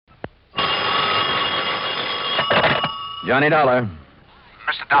Johnny Dollar.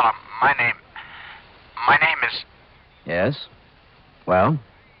 Mr. Dollar, my name is... Yes? Well?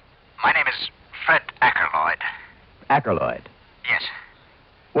 My name is Fred Akerloyd. Akerloyd? Yes.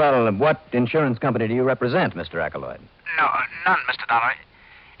 Well, what insurance company do you represent, Mr. Akerloyd? No, none, Mr. Dollar.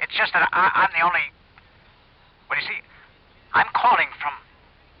 It's just that I'm the only... Well, you see, I'm calling from...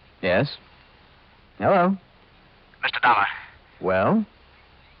 Yes? Hello? Mr. Dollar. Well?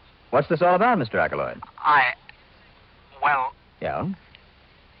 What's this all about, Mr. Akerloyd? Well... Yeah?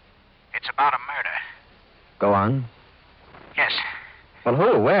 It's about a murder. Go on. Yes. Well,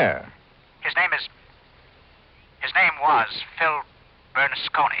 who? Where? His name was Phil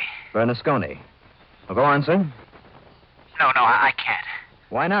Bernasconi. Bernasconi. Well, go on, sir. No, I can't.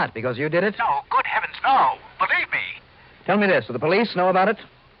 Why not? Because you did it? No, good heavens, no. Believe me. Tell me this. Do the police know about it?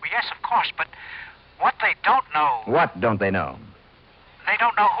 Well, yes, of course, but what they don't know... What don't they know? They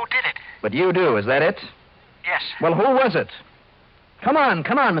don't know who did it. But you do. Is that it? Yes. Well, who was it? Come on,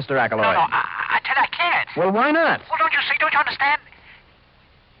 Mr. Akerloyd. No, I tell you, I can't. Well, why not? Well, don't you see? Don't you understand?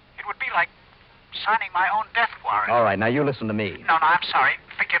 It would be like signing my own death warrant. All right, now you listen to me. No, I'm sorry.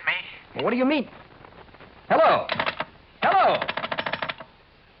 Forgive me. Well, what do you mean? Hello? Hello?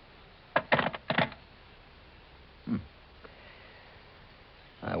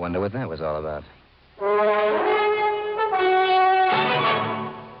 I wonder what that was all about.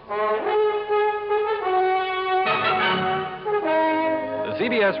 The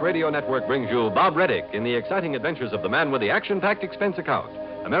CBS Radio Network brings you Bob Reddick in the exciting adventures of the man with the action-packed expense account,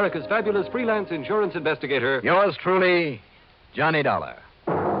 America's fabulous freelance insurance investigator. Yours truly, Johnny Dollar.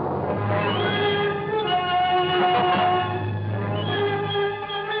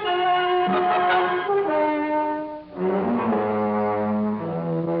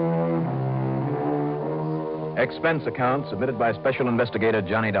 Expense account submitted by Special Investigator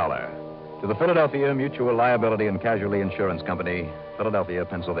Johnny Dollar to the Philadelphia Mutual Liability and Casualty Insurance Company, Philadelphia,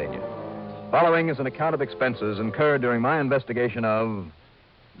 Pennsylvania. Following is an account of expenses incurred during my investigation of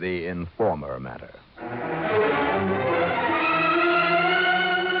the Informer matter.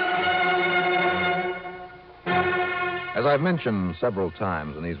 As I've mentioned several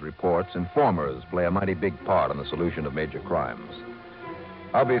times in these reports, informers play a mighty big part in the solution of major crimes.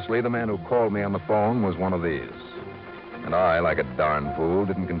 Obviously, the man who called me on the phone was one of these. And I, like a darn fool,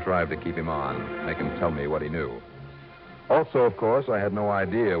 didn't contrive to keep him on, make him tell me what he knew. Also, of course, I had no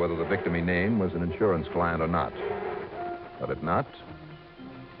idea whether the victim he named was an insurance client or not. But if not,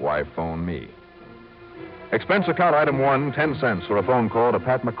 why phone me? Expense account item 1, 10 cents for a phone call to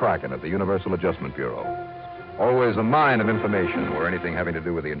Pat McCracken at the Universal Adjustment Bureau. Always a mine of information where anything having to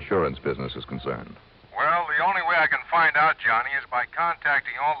do with the insurance business is concerned. Well, the only way I can find out, Johnny, is by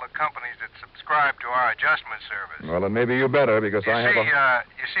contacting all the companies that subscribe to our adjustment service. Well, then maybe you better, because You I have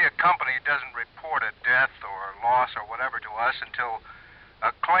see, a company doesn't report a death or loss or whatever to us until a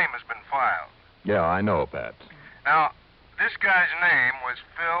claim has been filed. Yeah, I know, Pat. Now, this guy's name was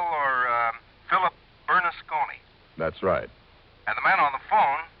Philip Bernasconi. That's right. And the man on the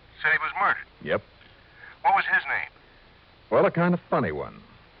phone said he was murdered. Yep. What was his name? Well, a kind of funny one.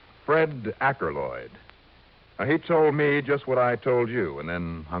 Fred Akerloyd. Now, he told me just what I told you and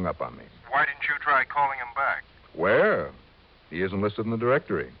then hung up on me. Why didn't you try calling him back? Where? He isn't listed in the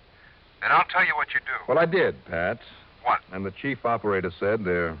directory. Then I'll tell you what you do. Well, I did, Pat. What? And the chief operator said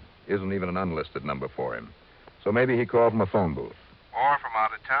there isn't even an unlisted number for him. So maybe he called from a phone booth. Or from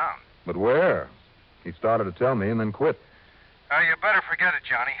out of town. But where? He started to tell me and then quit. You better forget it,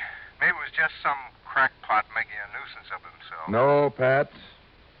 Johnny. Maybe it was just some crackpot making a nuisance of himself. No, Pat.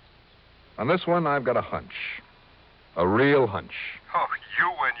 On this one, I've got a hunch. A real hunch. Oh, you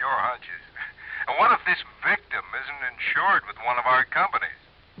and your hunches. And what if this victim isn't insured with one of our companies?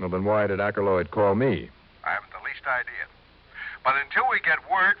 Well, then why did Akerloyd call me? I haven't the least idea. But until we get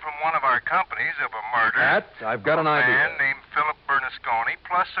word from one of our companies of a murder... Pat, I've got an a idea. man named Philip Bernasconi,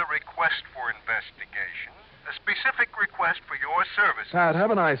 plus a request for investigation, a specific request for your services. Pat,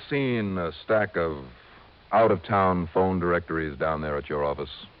 haven't I seen a stack of out-of-town phone directories down there at your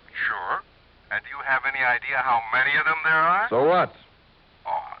office? Sure. And do you have any idea how many of them there are? So what?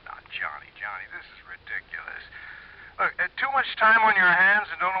 Oh, now, Johnny, this is ridiculous. Look, too much time on your hands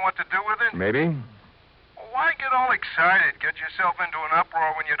and don't know what to do with it? Maybe. Why get all excited? Get yourself into an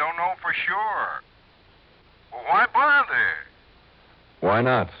uproar when you don't know for sure. Well, why bother? Why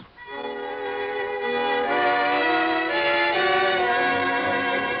not?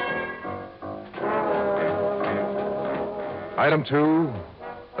 Item 2,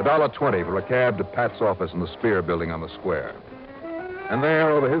 $1.20 for a cab to Pat's office in the Spear Building on the square. And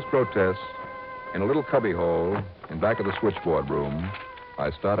there, over his protests, in a little cubbyhole in back of the switchboard room, I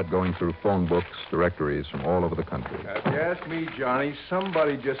started going through phone books, directories from all over the country. If you ask me, Johnny,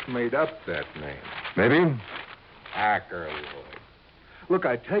 somebody just made up that name. Maybe? Akerloyd. Look,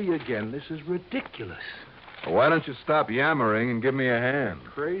 I tell you again, this is ridiculous. Well, why don't you stop yammering and give me a hand?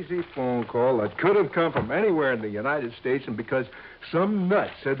 Crazy phone call that could have come from anywhere in the United States, and because some nut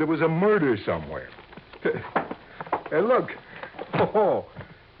said there was a murder somewhere. Hey, look. Oh,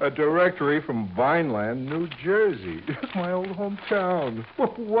 a directory from Vineland, New Jersey. It's my old hometown.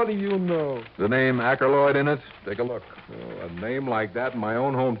 What do you know? The name Akerloyd in it? Take a look. Oh, a name like that in my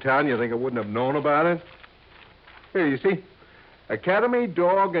own hometown, you think I wouldn't have known about it? Here, you see? Academy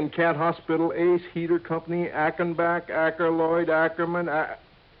Dog and Cat Hospital, Ace Heater Company, Ackenbach, Akerloyd, Ackerman,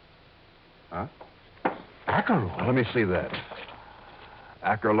 Huh? Akerloyd? Let me see that.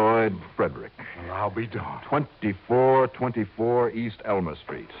 Akerloyd, Frederick. Well, I'll be darned. 2424 East Elmer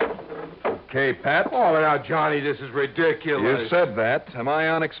Street. Okay, Pat. Oh, now, Johnny, this is ridiculous. You said that. Am I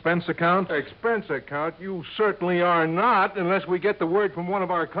on expense account? Expense account? You certainly are not, unless we get the word from one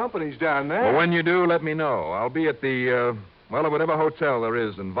of our companies down there. Well, when you do, let me know. I'll be at the, at whatever hotel there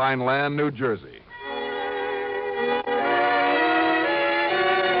is in Vineland, New Jersey.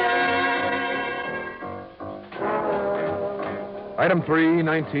 Item 3,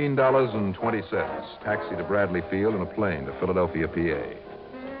 $19.20. Taxi to Bradley Field and a plane to Philadelphia, PA.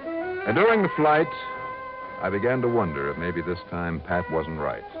 And during the flight, I began to wonder if maybe this time Pat wasn't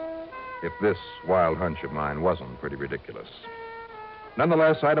right. If this wild hunch of mine wasn't pretty ridiculous.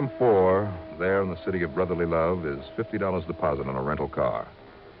 Nonetheless, item 4, there in the city of brotherly love, is $50 deposit on a rental car.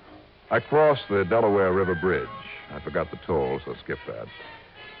 I crossed the Delaware River Bridge. I forgot the toll, so skip that.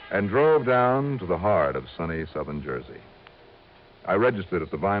 And drove down to the heart of sunny southern Jersey. I registered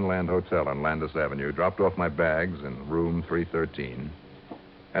at the Vineland Hotel on Landis Avenue, dropped off my bags in room 313,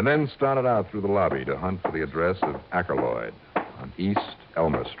 and then started out through the lobby to hunt for the address of Akerloyd on East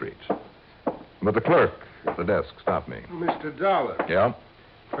Elmer Street. But the clerk at the desk stopped me. Mr. Dollar. Yeah?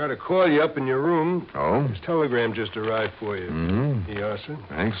 Tried to call you up in your room. Oh? His telegram just arrived for you. Mm-hmm. Here you are, sir.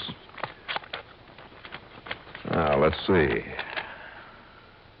 Thanks. Now, let's see.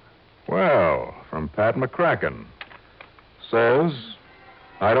 Well, from Pat McCracken. Says,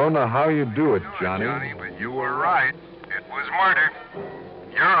 I don't know how you do it, Johnny. Johnny, but you were right. It was murder.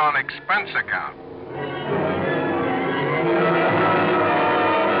 You're on expense account.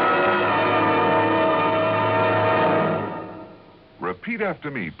 Repeat after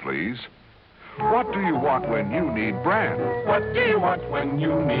me, please. What do you want when you need brand? What do you want when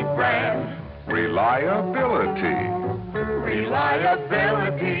you need brand? Reliability.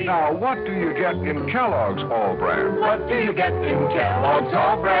 Reliability. Now, what do you get in Kellogg's All Brand? What do you get in Kellogg's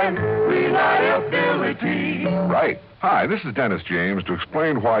All Brand? Reliability. Right. Hi, this is Dennis James to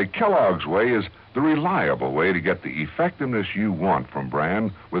explain why Kellogg's Way is the reliable way to get the effectiveness you want from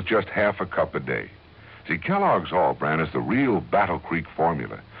brand with just half a cup a day. See, Kellogg's All Brand is the real Battle Creek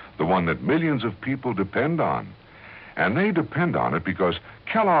formula, the one that millions of people depend on. And they depend on it because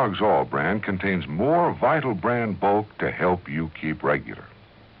Kellogg's All Brand contains more vital brand bulk to help you keep regular.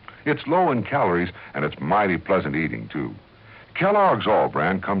 It's low in calories, and it's mighty pleasant eating, too. Kellogg's All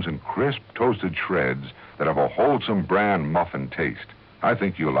Brand comes in crisp, toasted shreds that have a wholesome brand muffin taste. I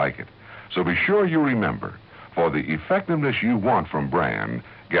think you'll like it. So be sure you remember, for the effectiveness you want from brand,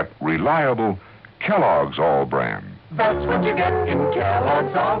 get reliable Kellogg's All Brand. That's what you get in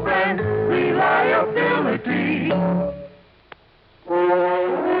Kellogg's All Brand. Reliability.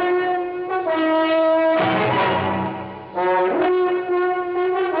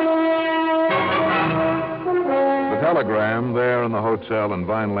 The telegram there in the hotel in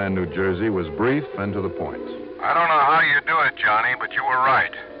Vineland, New Jersey, was brief and to the point. I don't know how you do it, Johnny, but you were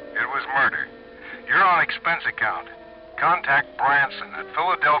right. It was murder. You're on expense account. Contact Branson at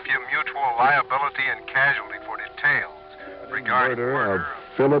Philadelphia Mutual Liability and Casualty for details regarding Murder of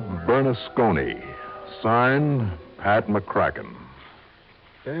Philip Bernasconi. Signed, Pat McCracken.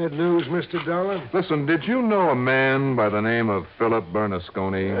 Bad news, Mr. Dollar? Listen, did you know a man by the name of Philip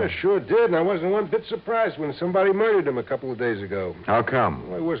Bernasconi? I sure did, and I wasn't one bit surprised when somebody murdered him a couple of days ago. How come?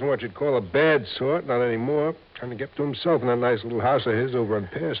 Well, he wasn't what you'd call a bad sort, not anymore. Trying to get to himself in that nice little house of his over on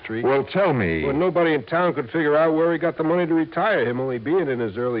Pear Street. Well, tell me. Well, nobody in town could figure out where he got the money to retire, him only being in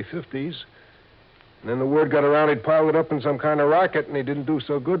his early 50s. And then the word got around he'd piled it up in some kind of racket, and he didn't do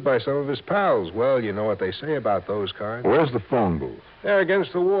so good by some of his pals. Well, you know what they say about those kinds. Where's the phone booth? There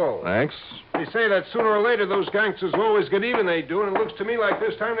against the wall. Thanks. They say that sooner or later those gangsters always get even, they do, and it looks to me like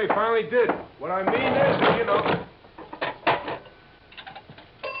this time they finally did. What I mean is, you know...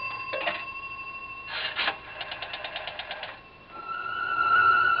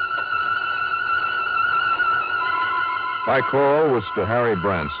 My call was to Harry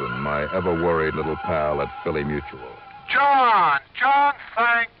Branson, my ever-worried little pal at Philly Mutual. John,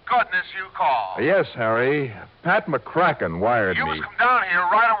 thank goodness you called. Yes, Harry. Pat McCracken wired You me. must come down here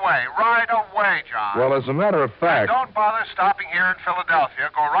right away, John. Well, as a matter of fact... Don't bother stopping here in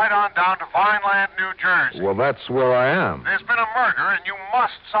Philadelphia. Go right on down to Vineland, New Jersey. Well, that's where I am. There's been a murder, and you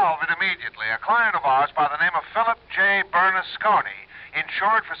must solve it immediately. A client of ours by the name of Philip J. Bernasconi,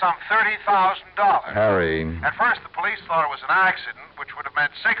 insured for some $30,000. Harry... At first, the police thought it was an accident, which would have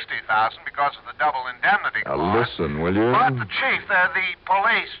meant $60,000 because of the double indemnity Now, clause. listen, will you? But the chief, the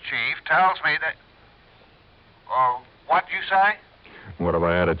police chief, tells me that... What'd you say? What have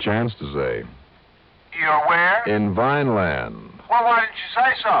I had a chance to say? You're where? In Vineland. Well, why didn't you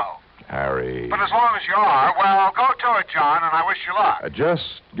say so? Harry... But as long as you are, well, go to it, John, and I wish you luck.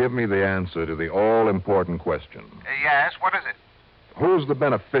 Just give me the answer to the all-important question. Yes, what is it? Who's the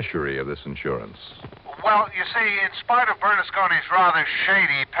beneficiary of this insurance? Well, you see, in spite of Bernasconi's rather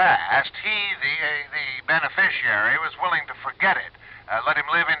shady past, he, the beneficiary, was willing to forget it. Let him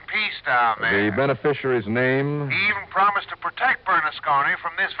live in peace down there. The beneficiary's name? He even promised to protect Bernasconi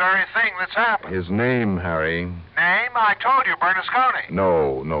from this very thing that's happened. His name, Harry. Name? I told you, Bernasconi.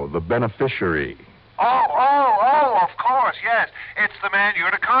 No, the beneficiary. Oh, of course, yes. It's the man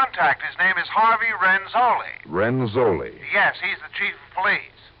you're to contact. His name is Harvey Renzoli. Renzoli. Yes, he's the chief of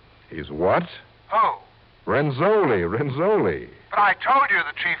police. He's what? Who? Renzoli. But I told you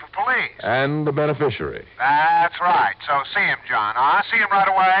the chief of police. And the beneficiary. That's right. So see him, John. I'll see him right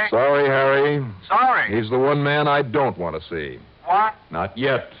away. Sorry, Harry. Sorry. He's the one man I don't want to see. What? Not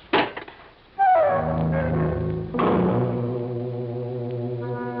yet.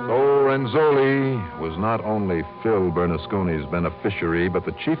 So Renzoli was not only Phil Bernasconi's beneficiary, but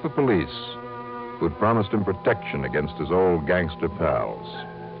the chief of police who'd promised him protection against his old gangster pals.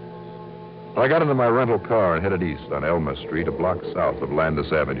 I got into my rental car and headed east on Elmer Street, a block south of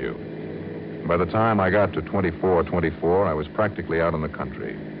Landis Avenue. By the time I got to 2424, I was practically out in the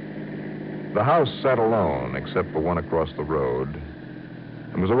country. The house sat alone, except for one across the road.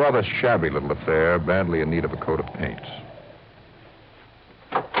 It was a rather shabby little affair, badly in need of a coat of paint.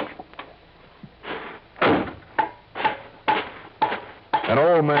 An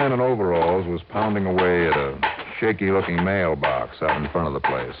old man in overalls was pounding away at a shaky-looking mailbox out in front of the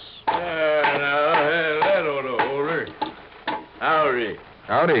place.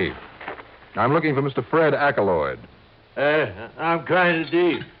 Howdy. I'm looking for Mr. Fred Ackroyd. I'm kind of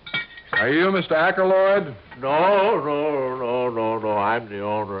deep. Are you Mr. Ackroyd? No. I'm the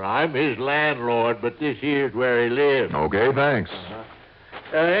owner. I'm his landlord, but this here's where he lives. Okay, thanks.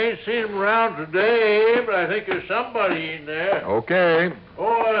 I ain't seen him around today, but I think there's somebody in there. Okay.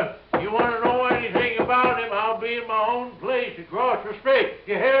 Oh, you want to know anything about him? I'll be in my own place across the street.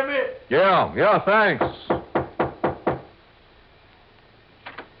 You hear me? Yeah, thanks.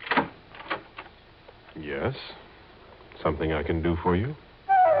 Yes? Something I can do for you?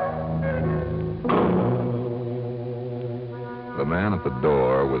 The man at the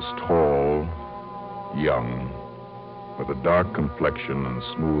door was tall, young, with a dark complexion and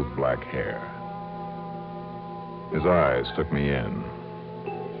smooth black hair. His eyes took me in,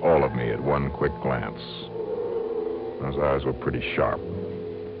 all of me at one quick glance. Those eyes were pretty sharp,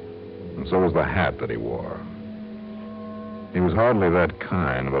 and so was the hat that he wore. He was hardly that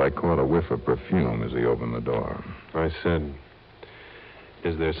kind, but I caught a whiff of perfume as he opened the door. I said,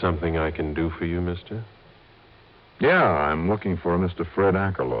 is there something I can do for you, mister? Yeah, I'm looking for a Mr. Fred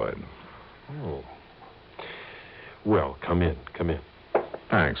Ackroyd. Oh. Well, come in.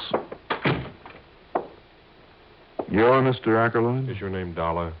 Thanks. You're Mr. Ackroyd? Is your name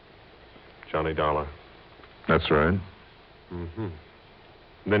Dollar? Johnny Dollar? That's right. Mm-hmm.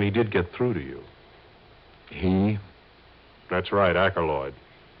 Then he did get through to you. He? That's right, Ackroyd.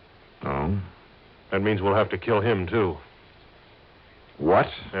 Oh? That means we'll have to kill him, too. What?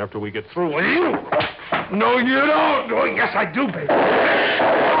 After we get through with you. No, you don't. Oh, yes, I do, baby.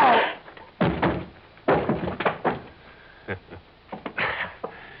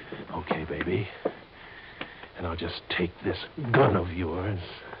 Okay, baby. And I'll just take this gun of yours,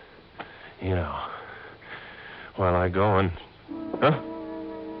 while I go and... Huh?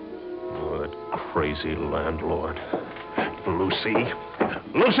 Oh, that crazy landlord. Lucy!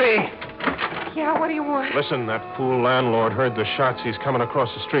 Yeah, what do you want? Listen, that fool landlord heard the shots. He's coming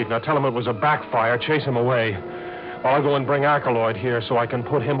across the street. Now tell him it was a backfire. Chase him away. While I go and bring Ackroyd here so I can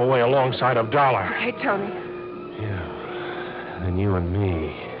put him away alongside of Dollar. Okay, Tony. Yeah. Then you and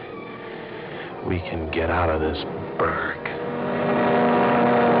me, we can get out of this burg.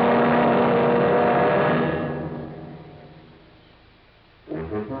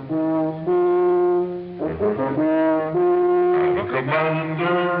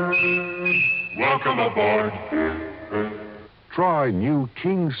 Welcome aboard. Try new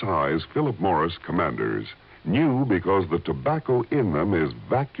king-size Philip Morris Commanders. New because the tobacco in them is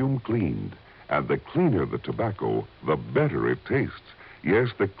vacuum cleaned. And the cleaner the tobacco, the better it tastes. Yes,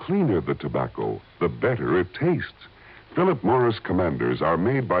 the cleaner the tobacco, the better it tastes. Philip Morris Commanders are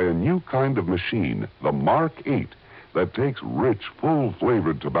made by a new kind of machine, the Mark 8, that takes rich,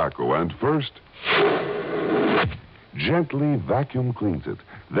 full-flavored tobacco and first gently vacuum cleans it,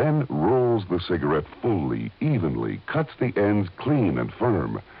 then rolls the cigarette fully, evenly, cuts the ends clean and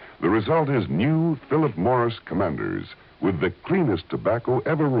firm. The result is new Philip Morris Commanders with the cleanest tobacco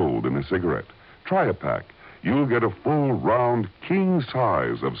ever rolled in a cigarette. Try a pack. You'll get a full, round, king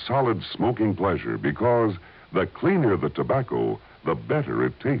size of solid smoking pleasure because the cleaner the tobacco, the better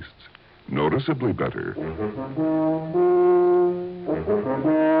it tastes. Noticeably better.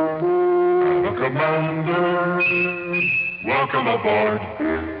 Commander, welcome aboard.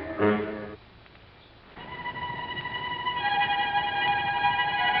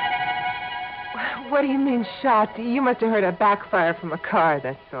 What do you mean shot? You must have heard a backfire from a car,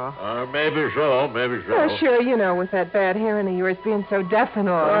 that's all. Maybe so, maybe so. Oh, sure, you know, with that bad hearing of yours being so deaf and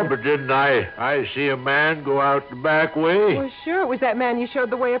all. Oh, but didn't I see a man go out the back way? Well, sure, it was that man you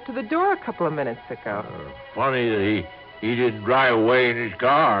showed the way up to the door a couple of minutes ago. Funny that he didn't drive away in his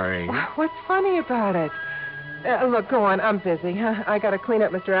car, ain't he? What's funny about it? Look, go on. I'm busy. I got to clean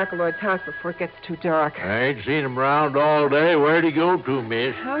up Mr. Ackleroyd's house before it gets too dark. I ain't seen him around all day. Where'd he go to,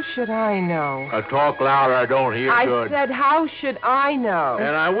 miss? How should I know? Talk louder. I don't hear good. I said, how should I know?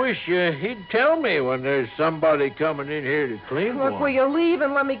 And I wish he'd tell me when there's somebody coming in here to clean Look, one. will you leave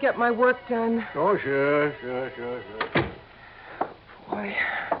and let me get my work done? Oh, sure. Boy,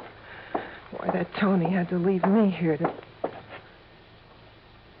 that Tony had to leave me here to...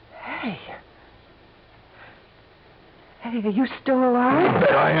 Hey, are you still alive?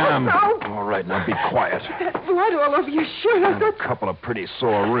 I am. Oh. All right, now be quiet. That blood all over your shirt. And a couple of pretty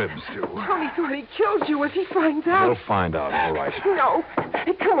sore ribs, too. Tony thought he killed you if he finds out. We'll find out, all right. No.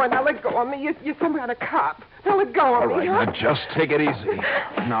 Hey, come on, now let go of me. You're some kind of cop. Now let go of All right, me, huh? now just take it easy.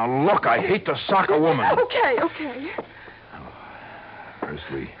 Now, look, I hate to sock a woman. Okay. First,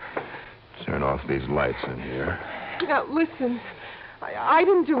 we turn off these lights in here. Now, listen. I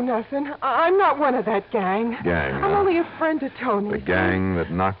didn't do nothing. I'm not one of that gang. Gang, I'm only a friend of Tony's. The gang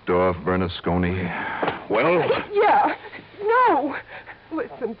that knocked off Bernasconi. Well? Yeah. No.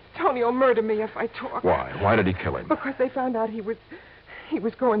 Listen, Tony will murder me if I talk. Why? Why did he kill him? Because they found out he was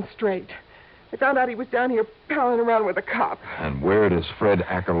going straight. They found out he was down here palling around with a cop. And where does Fred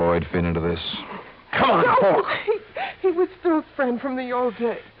Ackleroyd fit into this? Come on, talk. He was Phil's friend from the old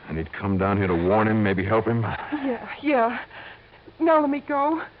days. And he'd come down here to warn him, maybe help him? Yeah. Now let me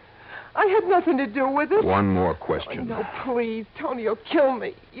go. I had nothing to do with it. One more question. Oh, no, please. Tony will kill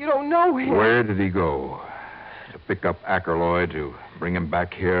me. You don't know him. Where did he go? To pick up Ackleroyd, to bring him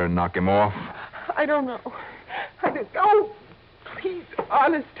back here and knock him off? I don't know. Oh, please,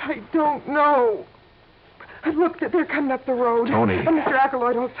 honest, I don't know. Look, they're coming up the road. Tony. And Mr.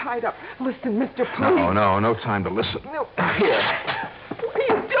 Ackleroyd all tied up. Listen, mister, please. No time to listen. No. Here. What are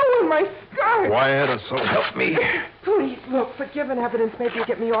you doing, my skirt? Quiet, so help me. Please, look, but given evidence, maybe you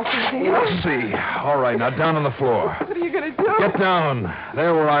get me off easy. Let's see. All right, now down on the floor. What are you going to do? Get down.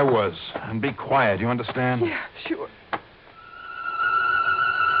 There where I was. And be quiet, you understand? Yeah, sure.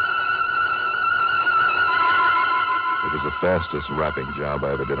 It was the fastest rapping job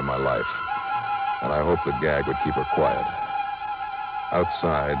I ever did in my life. And I hoped the gag would keep her quiet.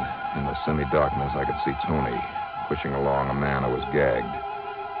 Outside, in the semi-darkness, I could see Tony pushing along a man who was gagged,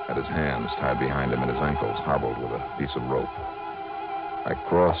 had his hands tied behind him and his ankles hobbled with a piece of rope. I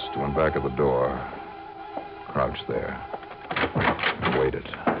crossed, went back at the door, crouched there, and waited.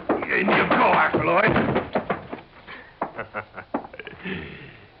 In you go, Ackleroyd.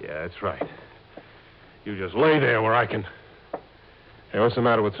 Yeah, that's right. You just lay there where I can... Hey, what's the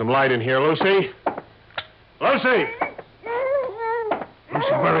matter with some light in here, Lucy? Lucy!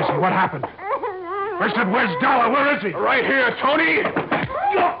 Lucy, where is he? What happened? I said, where's Dollar? Where is he? Right here, Tony.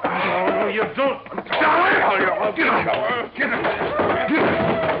 Oh, you don't. Dollar! Get him. Get him.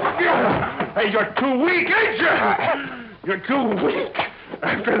 Hey, you're too weak, ain't you? You're too weak.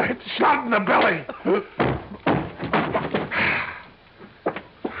 After that shot in the belly.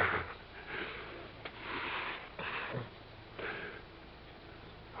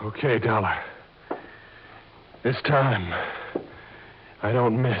 Okay, Dollar. This time, I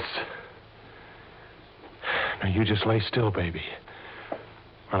don't miss. Now, you just lay still, baby.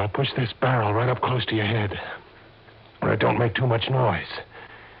 While I push this barrel right up close to your head. Where it don't make too much noise.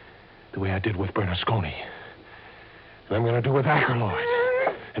 The way I did with Bernasconi. And I'm going to do with Ackleroyd.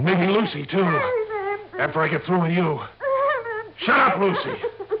 And maybe Lucy, too. After I get through with you. Shut up, Lucy.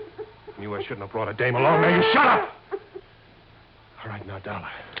 I knew I shouldn't have brought a dame along. Now you shut up. All right, now,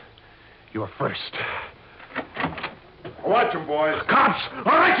 Dollar. You're first. Watch him, boys. Cops!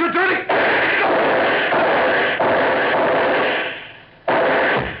 All right, you dirty...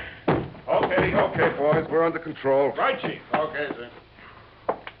 Okay, boys. We're under control. Right, Chief. Okay, sir.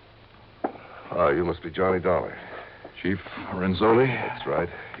 Oh, you must be Johnny Dollar. Chief Renzoli? That's right.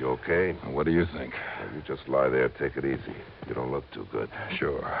 You okay? What do you think? Well, you just lie there. Take it easy. You don't look too good.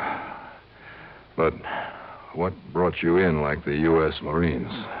 Sure. But what brought you in like the U.S.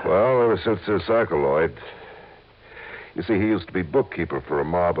 Marines? Well, ever since this Ackroyd. You see, he used to be bookkeeper for a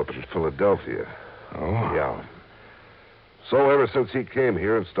mob up in Philadelphia. Oh? Yeah. So ever since he came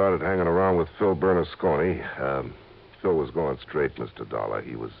here and started hanging around with Phil Bernasconi, Phil was going straight, Mr. Dollar.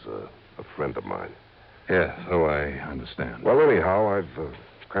 He was a friend of mine. Yeah, so I understand. Well, anyhow, I've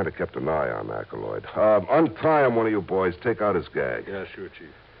kind of kept an eye on Ackroyd. Untie him, one of you boys. Take out his gag. Yeah, sure,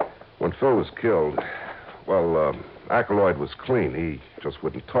 Chief. When Phil was killed, well, Ackroyd was clean. He just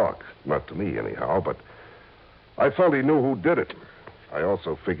wouldn't talk. Not to me, anyhow, but I felt he knew who did it. I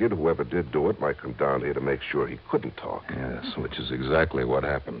also figured whoever did do it might come down here to make sure he couldn't talk. Yes, which is exactly what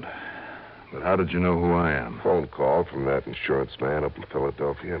happened. But how did you know who I am? Phone call from that insurance man up in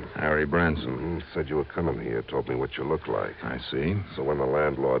Philadelphia. Harry Branson. Mm-hmm. Said you were coming here. Told me what you look like. I see. So when the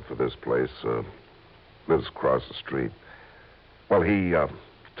landlord for this place lives across the street, well, he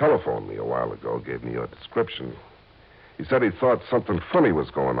telephoned me a while ago, gave me your description. He said he thought something funny was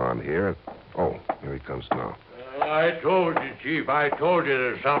going on here. Oh, here he comes now. I told you, Chief. I told you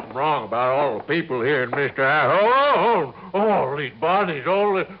there's something wrong about all the people here in Mr. All these bodies,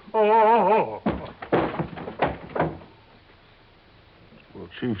 all the... Well,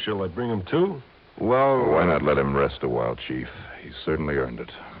 Chief, shall I bring him too? Well, why not let him rest a while, Chief? He's certainly earned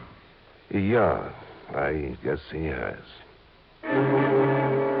it. Yeah, I guess he has.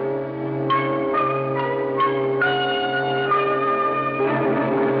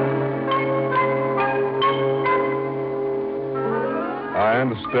 I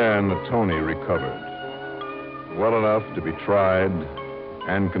understand that Tony recovered well enough to be tried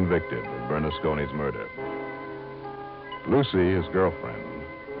and convicted of Bernasconi's murder. Lucy, his girlfriend,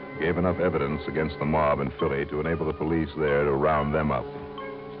 gave enough evidence against the mob in Philly to enable the police there to round them up.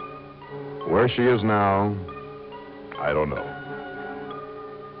 Where she is now, I don't know.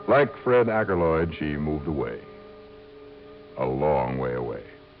 Like Fred Ackroyd, she moved away. A long way away.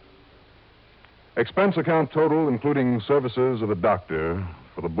 Expense account total, including services of a doctor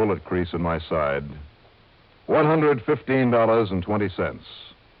for the bullet crease in my side, $115.20.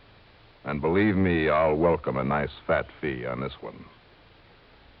 And believe me, I'll welcome a nice fat fee on this one.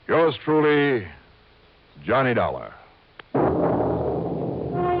 Yours truly, Johnny Dollar.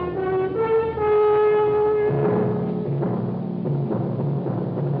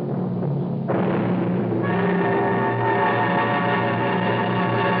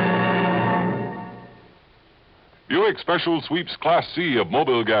 Buick Special sweeps Class C of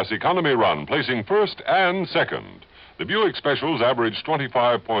Mobile Gas Economy Run, placing first and second. The Buick Specials averaged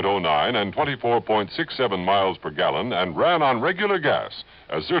 25.09 and 24.67 miles per gallon and ran on regular gas,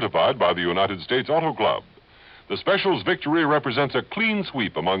 as certified by the United States Auto Club. The Specials' victory represents a clean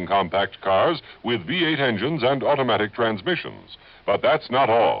sweep among compact cars with V8 engines and automatic transmissions. But that's not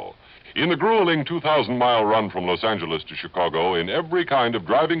all. In the grueling 2,000-mile run from Los Angeles to Chicago, in every kind of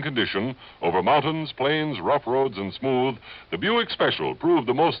driving condition, over mountains, plains, rough roads, and smooth, the Buick Special proved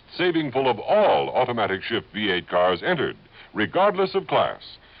the most savingful of all automatic shift V8 cars entered, regardless of class.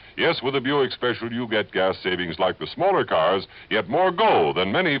 Yes, with the Buick Special, you get gas savings like the smaller cars, yet more go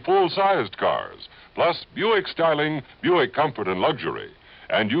than many full-sized cars. Plus, Buick styling, Buick comfort and luxury.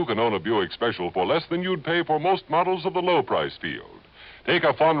 And you can own a Buick Special for less than you'd pay for most models of the low-price field. Take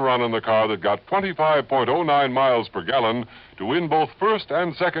a fun run in the car that got 25.09 miles per gallon to win both first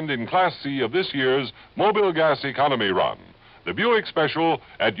and second in Class C of this year's Mobile Gas Economy Run. The Buick Special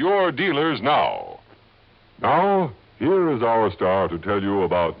at your dealers now. Now, here is our star to tell you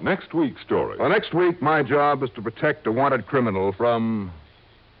about next week's story. Well, next week, my job is to protect a wanted criminal from,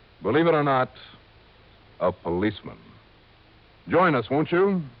 believe it or not, a policeman. Join us, won't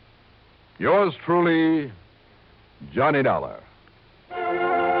you? Yours truly, Johnny Dollar.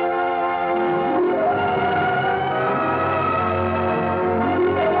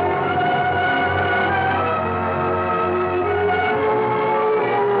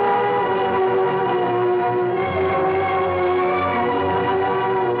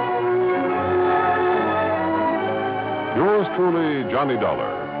 Yours truly, Johnny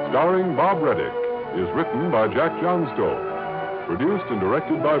Dollar, starring Bob Reddick, is written by Jack Johnstone. Produced and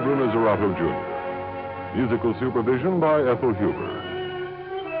directed by Bruno Zerato, Jr. Musical supervision by Ethel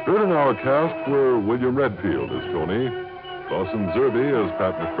Huber. Heard in our cast were William Redfield as Tony, Dawson Zerby as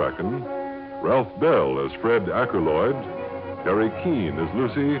Pat McCracken, Ralph Bell as Fred Akerloyd, Harry Keene as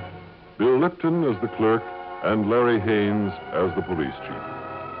Lucy, Bill Lipton as the clerk, and Larry Haynes as the police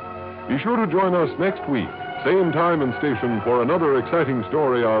chief. Be sure to join us next week, same time and station, for another exciting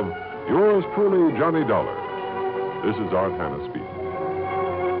story of Yours truly, Johnny Dollar. This is Art Hanna speaking.